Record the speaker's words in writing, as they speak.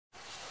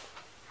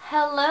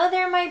Hello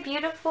there, my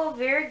beautiful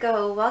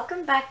Virgo.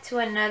 Welcome back to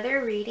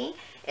another reading.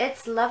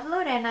 It's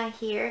Lorena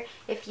here.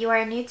 If you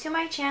are new to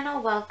my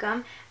channel,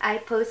 welcome. I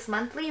post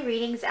monthly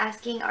readings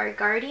asking our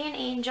guardian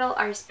angel,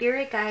 our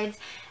spirit guides,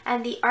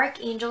 and the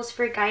archangels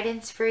for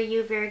guidance for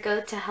you,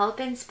 Virgo, to help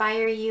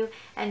inspire you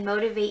and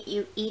motivate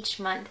you each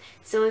month.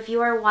 So if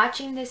you are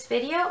watching this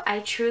video, I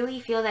truly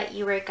feel that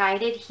you were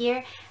guided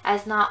here,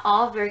 as not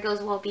all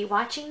Virgos will be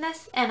watching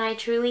this, and I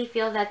truly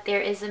feel that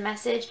there is a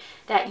message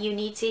that you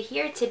need to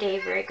hear today,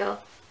 Virgo,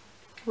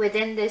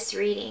 within this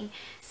reading.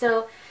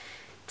 So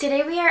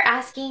today we are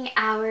asking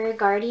our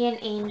guardian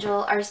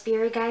angel, our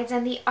spirit guides,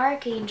 and the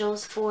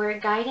archangels for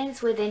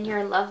guidance within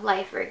your love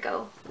life,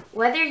 Virgo.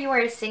 Whether you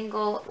are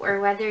single or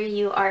whether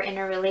you are in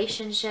a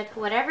relationship,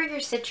 whatever your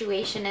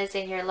situation is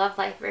in your love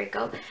life,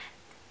 Virgo,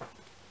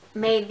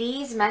 may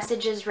these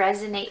messages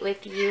resonate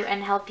with you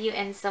and help you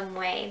in some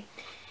way.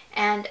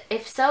 And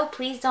if so,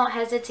 please don't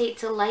hesitate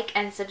to like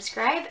and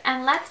subscribe,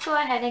 and let's go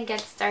ahead and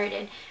get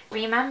started.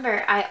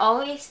 Remember, I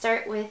always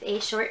start with a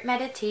short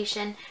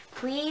meditation.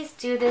 Please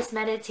do this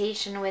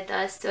meditation with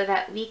us so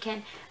that we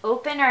can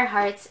open our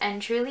hearts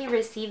and truly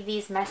receive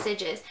these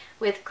messages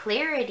with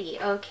clarity,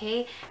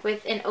 okay?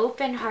 With an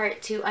open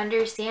heart to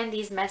understand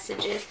these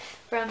messages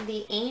from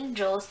the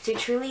angels, to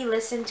truly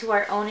listen to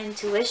our own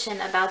intuition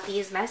about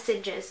these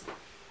messages.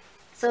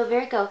 So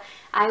Virgo,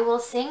 I will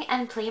sing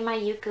and play my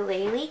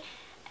ukulele,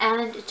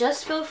 and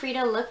just feel free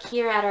to look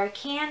here at our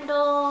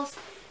candles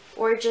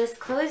or just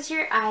close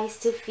your eyes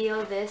to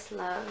feel this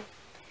love.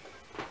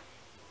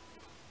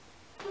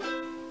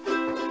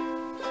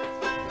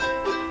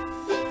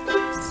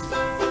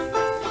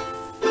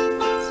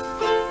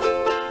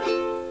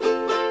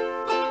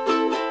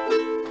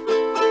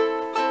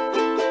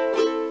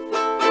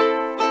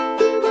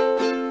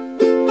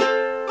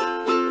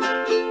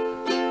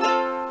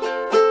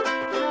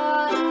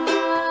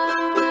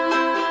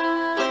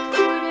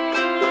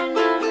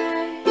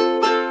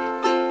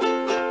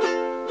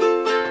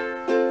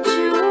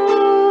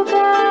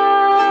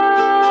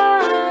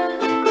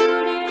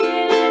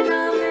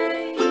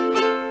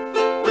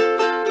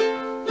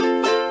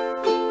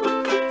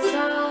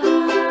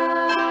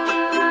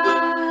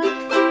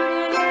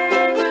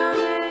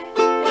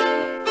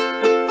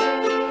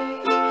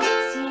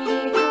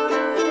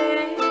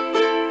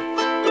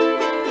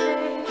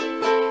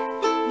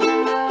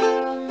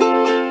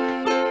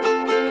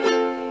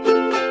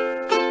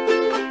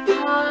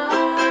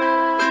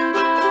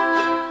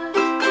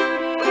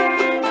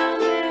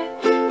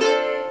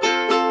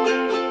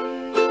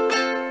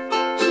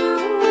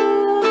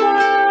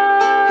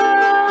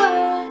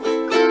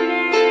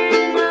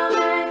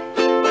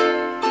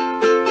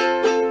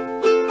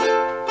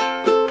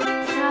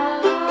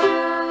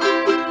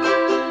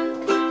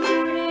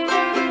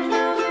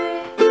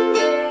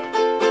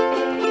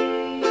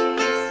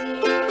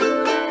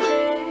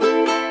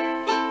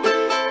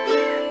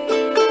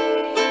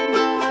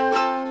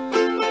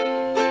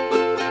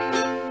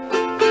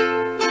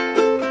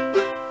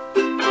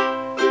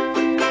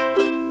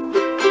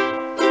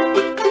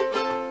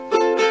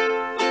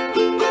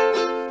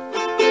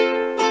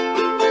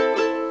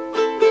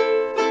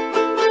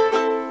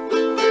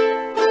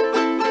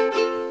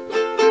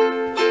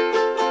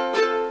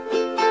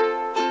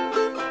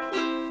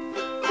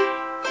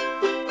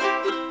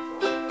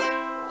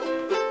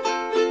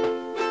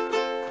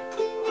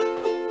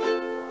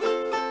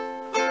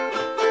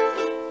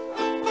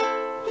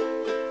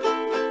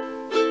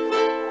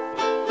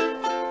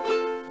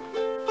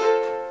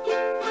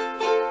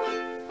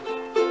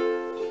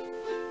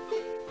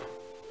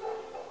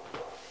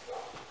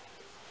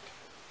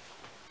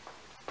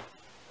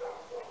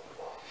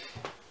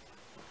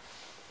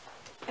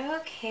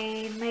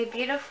 Okay, my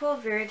beautiful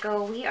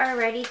Virgo, we are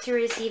ready to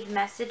receive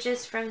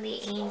messages from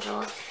the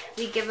angels.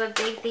 We give a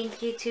big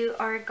thank you to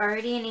our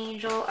guardian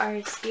angel,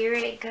 our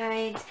spirit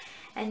guides,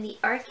 and the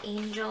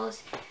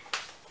archangels.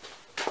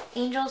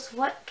 Angels,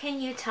 what can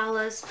you tell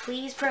us?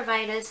 Please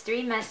provide us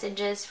 3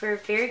 messages for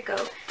Virgo.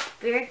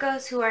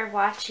 Virgos who are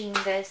watching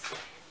this,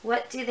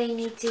 what do they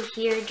need to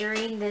hear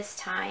during this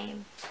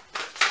time?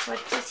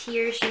 What does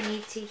he or she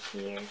need to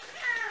hear?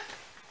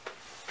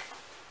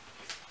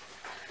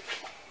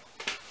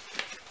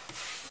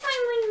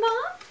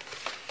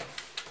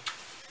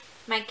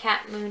 My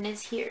cat Moon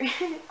is here.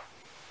 Hey,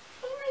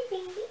 my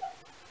baby.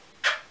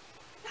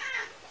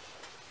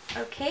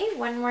 Okay,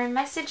 one more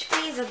message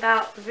please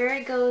about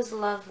Virgo's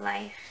love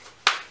life.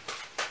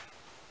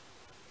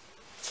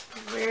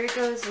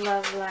 Virgo's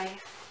love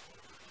life.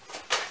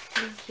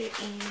 Thank you,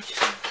 angels.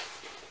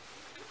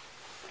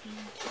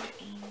 Thank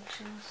you,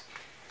 angels.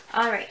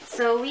 Alright,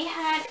 so we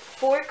had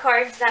 4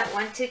 cards that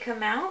want to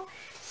come out.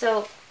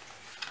 So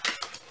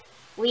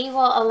we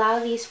will allow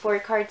these 4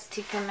 cards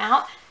to come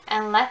out.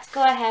 And let's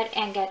go ahead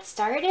and get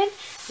started.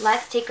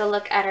 Let's take a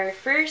look at our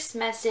first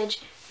message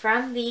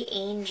from the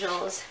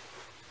angels.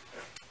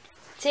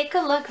 Take a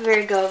look,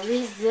 Virgo.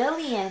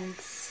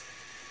 Resilience.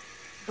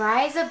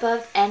 Rise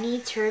above any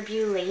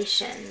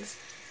turbulations.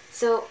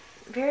 So,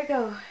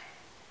 Virgo,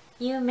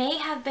 you may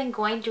have been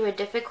going through a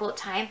difficult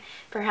time,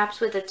 perhaps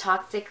with a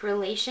toxic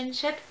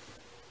relationship,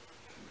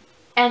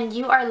 and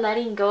you are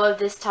letting go of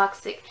this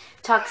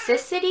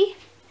toxicity,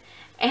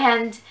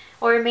 and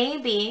or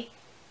maybe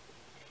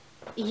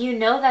you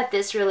know that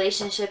this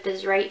relationship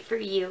is right for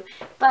you,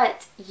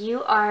 but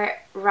you are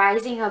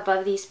rising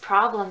above these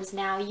problems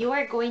now. You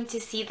are going to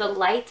see the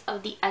light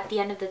of at the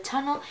end of the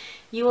tunnel.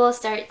 You will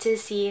start to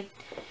see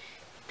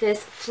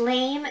this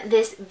flame,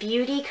 this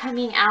beauty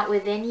coming out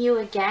within you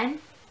again,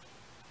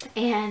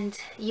 and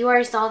you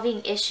are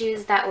solving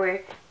issues that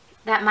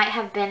might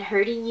have been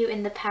hurting you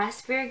in the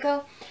past,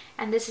 Virgo.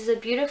 And this is a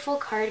beautiful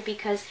card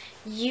because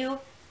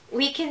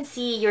we can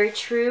see your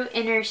true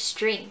inner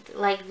strength.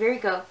 Like,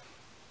 Virgo,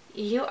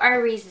 you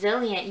are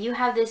resilient. You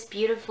have this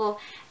beautiful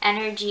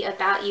energy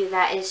about you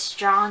that is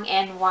strong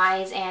and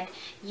wise, and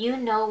you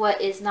know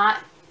what is not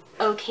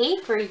okay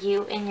for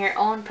you in your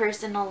own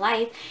personal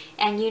life,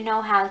 and you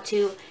know how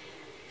to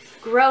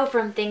grow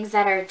from things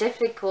that are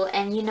difficult,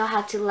 and you know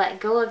how to let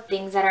go of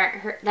things that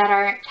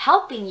aren't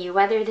helping you,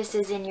 whether this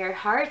is in your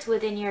heart,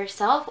 within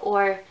yourself,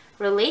 or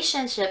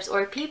relationships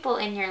or people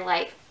in your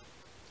life.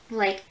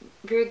 Like,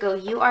 Virgo,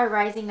 you are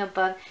rising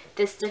above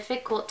this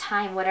difficult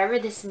time, whatever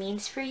this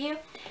means for you,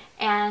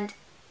 and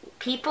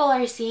people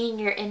are seeing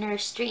your inner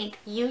strength.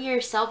 You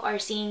yourself are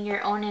seeing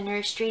your own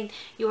inner strength.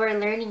 You are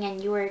learning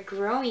and you are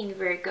growing,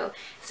 Virgo.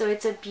 So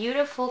it's a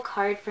beautiful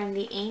card from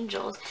the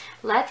angels.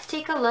 Let's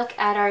take a look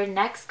at our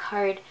next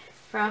card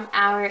from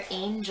our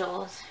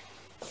angels.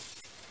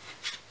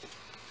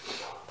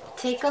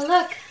 Take a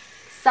look.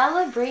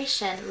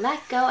 Celebration.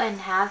 Let go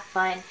and have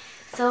fun.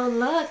 So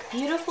look,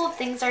 beautiful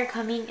things are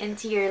coming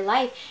into your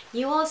life.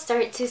 You will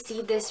start to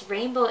see this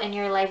rainbow in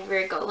your life,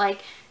 Virgo. Like,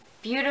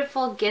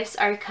 beautiful gifts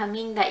are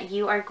coming that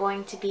you are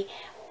going to be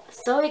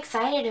so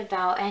excited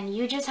about, and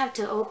you just have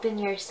to open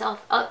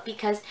yourself up,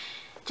 because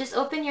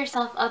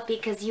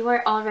you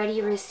are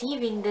already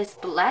receiving this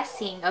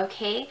blessing,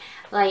 okay?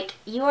 Like,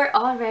 you are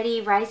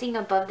already rising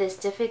above this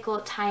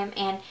difficult time,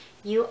 and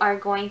you are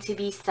going to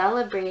be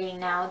celebrating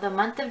now. The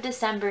month of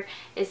December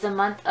is the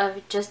month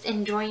of just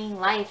enjoying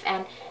life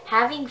and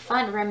having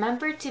fun.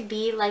 Remember to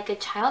be like a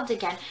child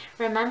again.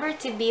 Remember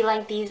to be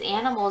like these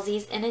animals,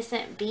 these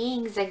innocent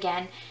beings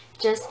again.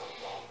 Just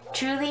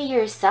truly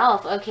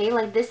yourself, okay?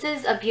 Like, this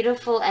is a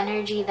beautiful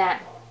energy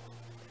that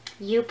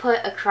you put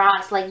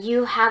across, like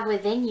you have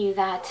within you,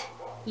 that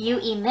you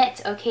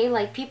emit, okay?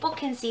 Like, people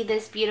can see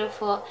this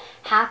beautiful,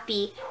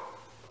 happy,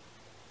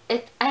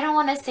 I don't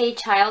want to say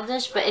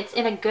childish, but it's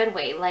in a good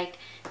way. Like,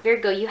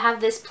 Virgo, you have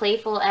this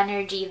playful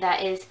energy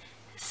that is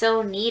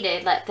so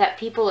needed, that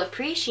people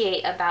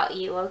appreciate about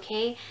you,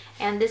 okay?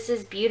 And this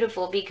is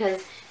beautiful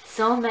because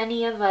so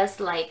many of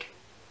us, like,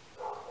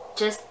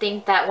 just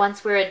think that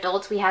once we're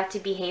adults we have to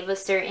behave a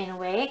certain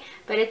way,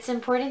 but it's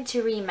important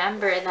to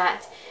remember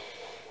that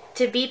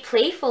to be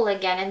playful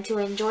again and to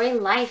enjoy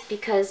life,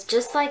 because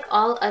just like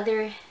all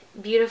other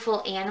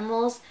beautiful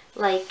animals,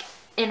 like,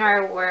 in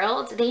our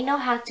world, they know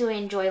how to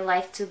enjoy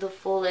life to the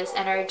fullest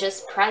and are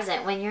just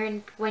present.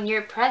 When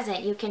you're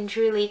present, you can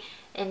truly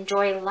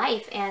enjoy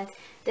life, and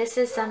this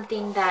is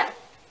something that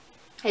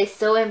is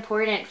so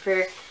important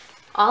for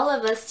all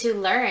of us to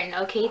learn,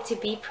 okay? To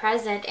be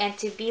present and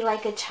to be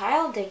like a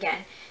child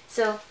again.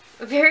 So,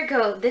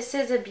 Virgo, this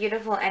is a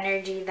beautiful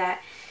energy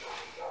that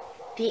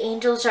the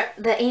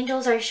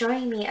angels are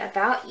showing me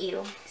about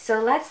you. So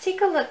let's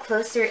take a look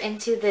closer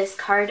into this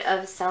card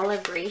of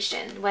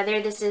celebration. Whether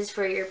this is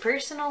for your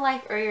personal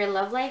life or your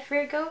love life,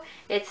 Virgo,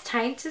 it's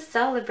time to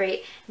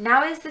celebrate.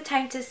 Now is the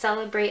time to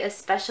celebrate a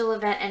special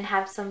event and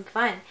have some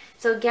fun.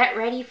 So get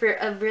ready for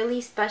a really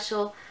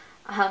special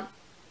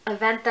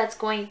event that's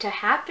going to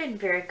happen,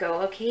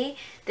 Virgo, okay?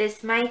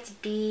 This might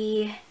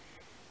be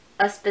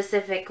a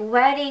specific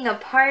wedding, a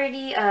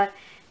party, a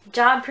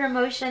job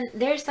promotion.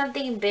 There's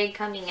something big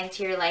coming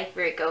into your life,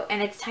 Virgo,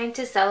 and it's time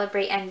to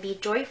celebrate and be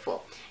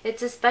joyful.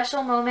 It's a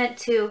special moment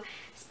to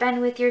spend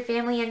with your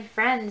family and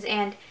friends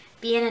and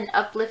be in an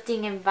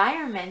uplifting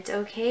environment,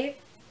 okay?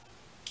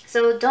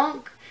 So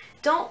don't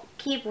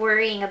keep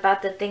worrying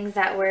about the things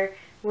that were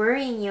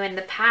worrying you in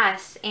the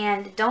past,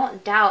 and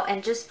don't doubt,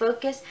 and just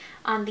focus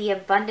on the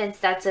abundance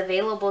that's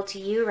available to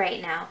you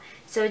right now.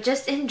 So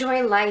just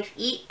enjoy life,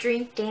 eat,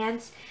 drink,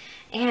 dance,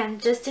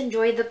 and just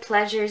enjoy the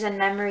pleasures and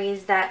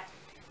memories that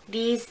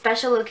these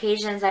special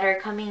occasions that are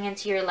coming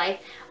into your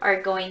life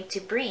are going to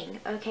bring,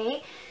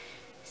 okay?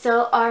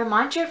 So our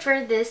mantra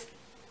for this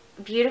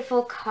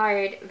beautiful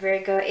card,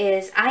 Virgo,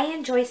 is I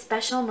enjoy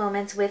special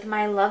moments with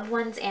my loved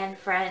ones and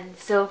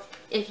friends. So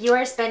if you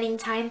are spending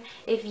time,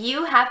 if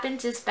you happen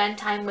to spend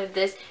time with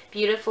this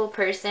beautiful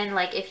person,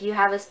 like if you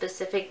have a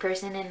specific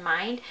person in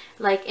mind,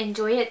 like,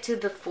 enjoy it to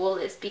the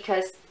fullest,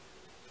 because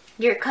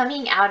you're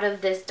coming out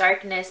of this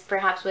darkness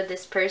perhaps with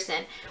this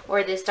person,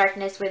 or this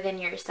darkness within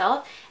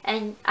yourself,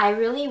 and I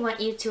really want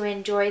you to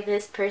enjoy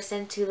this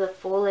person to the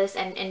fullest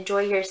and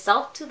enjoy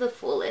yourself to the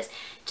fullest.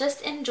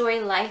 Just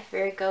enjoy life,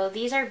 Virgo.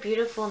 These are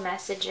beautiful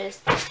messages.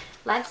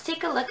 Let's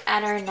take a look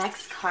at our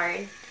next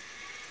card.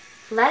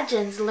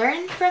 Legends,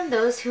 learn from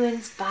those who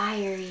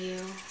inspire you.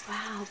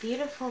 Wow,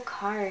 beautiful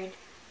card.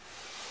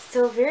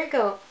 So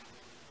Virgo,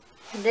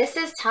 this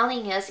is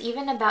telling us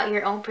even about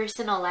your own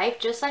personal life,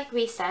 just like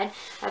we said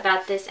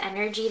about this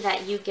energy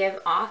that you give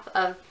off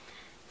of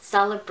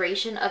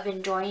celebration, of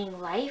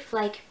enjoying life.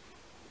 Like,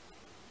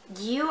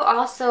 you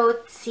also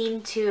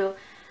seem to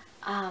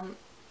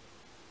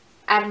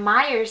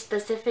admire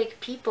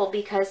specific people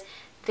because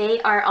they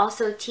are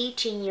also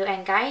teaching you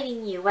and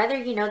guiding you, whether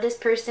you know this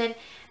person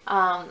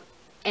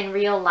in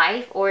real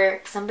life or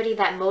somebody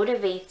that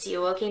motivates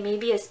you. Okay,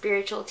 maybe a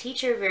spiritual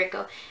teacher,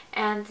 Virgo.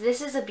 And this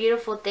is a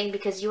beautiful thing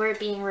because you are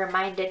being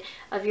reminded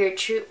of your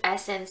true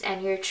essence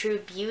and your true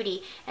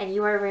beauty, and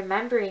you are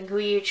remembering who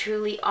you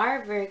truly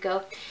are,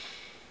 Virgo.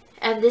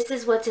 And this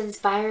is what's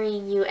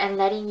inspiring you and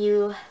letting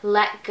you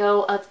let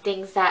go of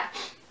things that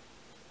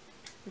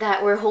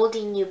were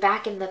holding you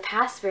back in the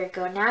past,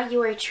 Virgo. Now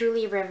you are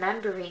truly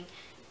remembering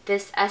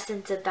this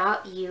essence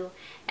about you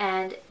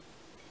and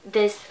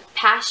this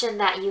passion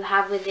that you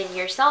have within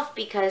yourself,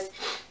 because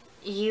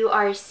you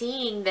are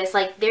seeing this,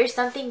 like there's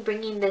something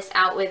bringing this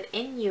out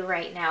within you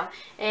right now.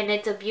 And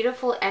it's a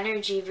beautiful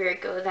energy,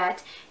 Virgo,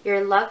 that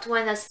your loved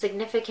one, a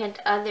significant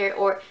other,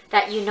 or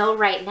that you know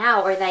right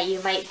now, or that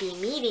you might be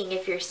meeting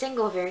if you're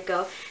single,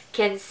 Virgo,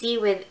 can see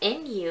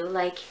within you.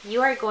 Like,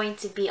 you are going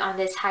to be on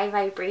this high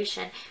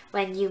vibration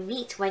when you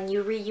meet, when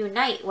you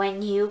reunite,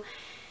 when you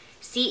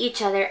see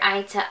each other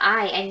eye to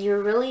eye, and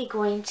you're really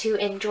going to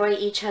enjoy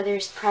each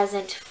other's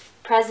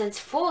presence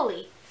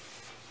fully.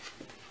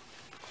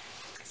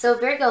 So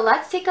Virgo,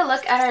 let's take a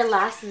look at our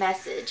last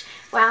message.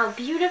 Wow,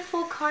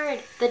 beautiful card,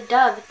 the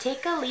Dove.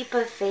 Take a leap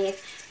of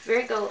faith.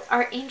 Virgo,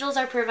 our angels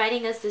are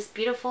providing us this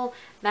beautiful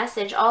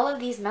message. All of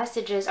these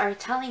messages are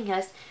telling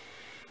us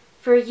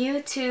for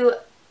you to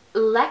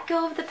let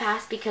go of the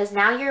past, because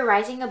now you're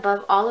rising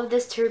above all of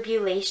this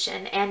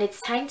turbulation, and it's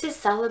time to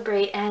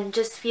celebrate and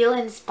just feel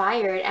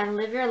inspired and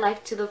live your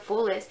life to the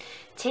fullest.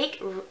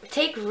 Take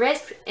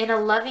risks in a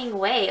loving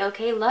way,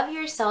 okay? Love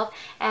yourself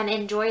and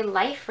enjoy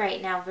life right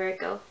now,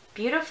 Virgo.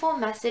 Beautiful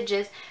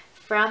messages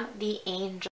from the angel.